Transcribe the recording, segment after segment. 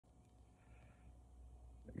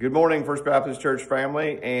Good morning, First Baptist Church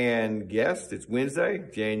family and guests. It's Wednesday,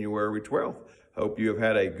 January 12th. Hope you have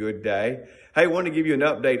had a good day. Hey, I wanted to give you an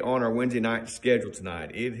update on our Wednesday night schedule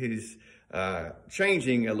tonight. It is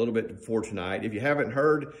changing a little bit for tonight. If you haven't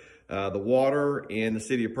heard, the water in the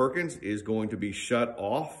city of Perkins is going to be shut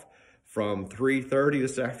off from 3:30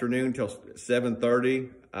 this afternoon till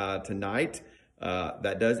 7:30 tonight.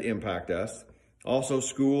 That does impact us. Also,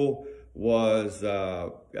 school was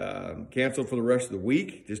canceled for the rest of the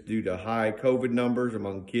week just due to high COVID numbers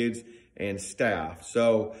among kids and staff.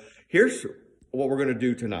 So here's what we're going to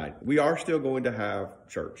do tonight. We are still going to have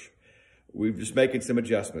church. We're just making some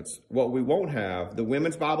adjustments. What we won't have, the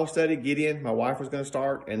women's Bible study, Gideon, my wife was going to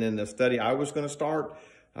start, and then the study I was going to start,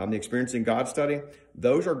 the Experiencing God study,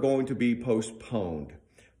 those are going to be postponed,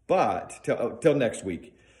 but till next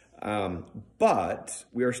week. But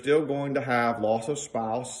we are still going to have Loss of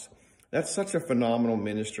Spouse. That's such a phenomenal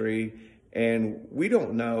ministry, and we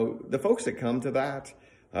don't know, the folks that come to that,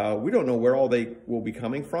 we don't know where all they will be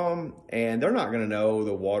coming from, and they're not going to know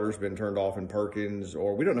the water's been turned off in Perkins,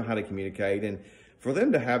 or we don't know how to communicate. And for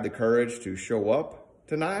them to have the courage to show up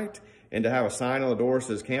tonight and to have a sign on the door that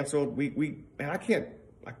says canceled,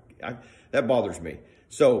 that bothers me.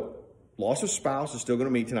 So Loss of Spouse is still going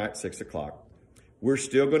to meet tonight at 6 o'clock. We're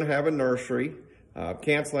still going to have a nursery.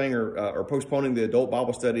 Canceling or postponing the adult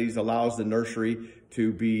Bible studies allows the nursery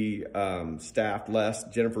to be staffed less.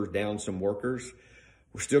 Jennifer's down some workers.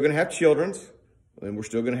 We're still going to have children's, and we're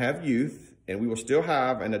still going to have youth, and we will still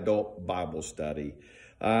have an adult Bible study.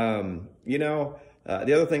 The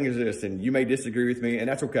other thing is this, and you may disagree with me, and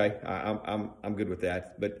that's okay. I'm good with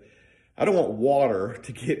that. But I don't want water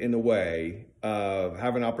to get in the way of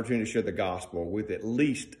having an opportunity to share the gospel with at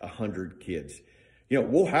least 100 kids.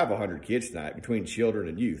 We'll have 100 kids tonight between children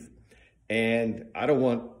and youth. And I don't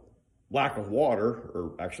want lack of water,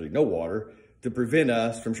 or actually no water, to prevent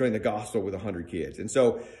us from sharing the gospel with 100 kids. And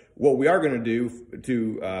so what we are going to do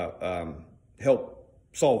to help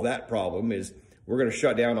solve that problem is we're going to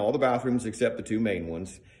shut down all the bathrooms except the two main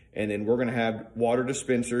ones. And then we're going to have water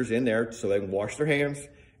dispensers in there so they can wash their hands.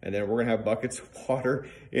 And then we're going to have buckets of water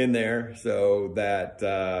in there so that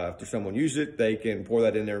after someone uses it, they can pour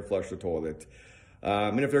that in there and flush the toilet.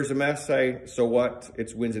 And if there's a mess, say, so what?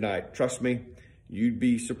 It's Wednesday night. Trust me, you'd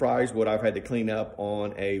be surprised what I've had to clean up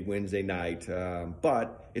on a Wednesday night.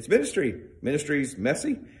 But it's ministry. Ministry's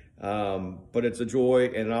messy, but it's a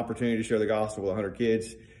joy and an opportunity to share the gospel with 100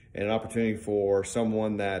 kids, and an opportunity for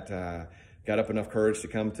someone that got up enough courage to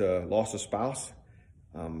come to Loss of Spouse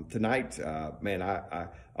tonight. I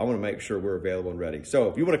want to make sure we're available and ready. So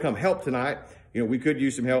if you want to come help tonight, we could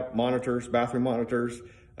use some help, monitors, bathroom monitors,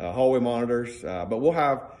 hallway monitors, but we'll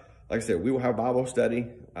have, like I said, we will have Bible study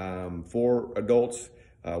for adults,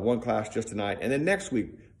 one class just tonight. And then next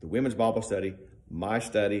week, the women's Bible study, my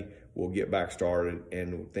study, will get back started,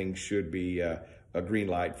 and things should be a green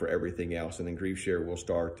light for everything else. And then Grief Share will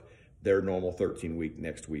start their normal 13-week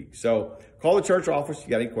next week. So call the church office if you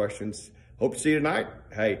got any questions. Hope to see you tonight.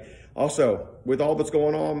 Hey, also, with all that's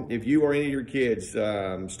going on, if you or any of your kids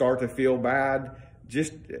start to feel bad,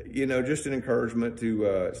 just an encouragement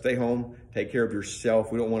to stay home, take care of yourself.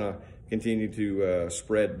 We don't want to continue to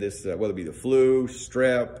spread this, whether it be the flu,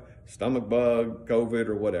 strep, stomach bug, COVID,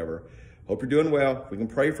 or whatever. Hope you're doing well. If we can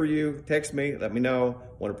pray for you, text me, let me know.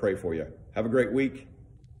 Want to pray for you. Have a great week.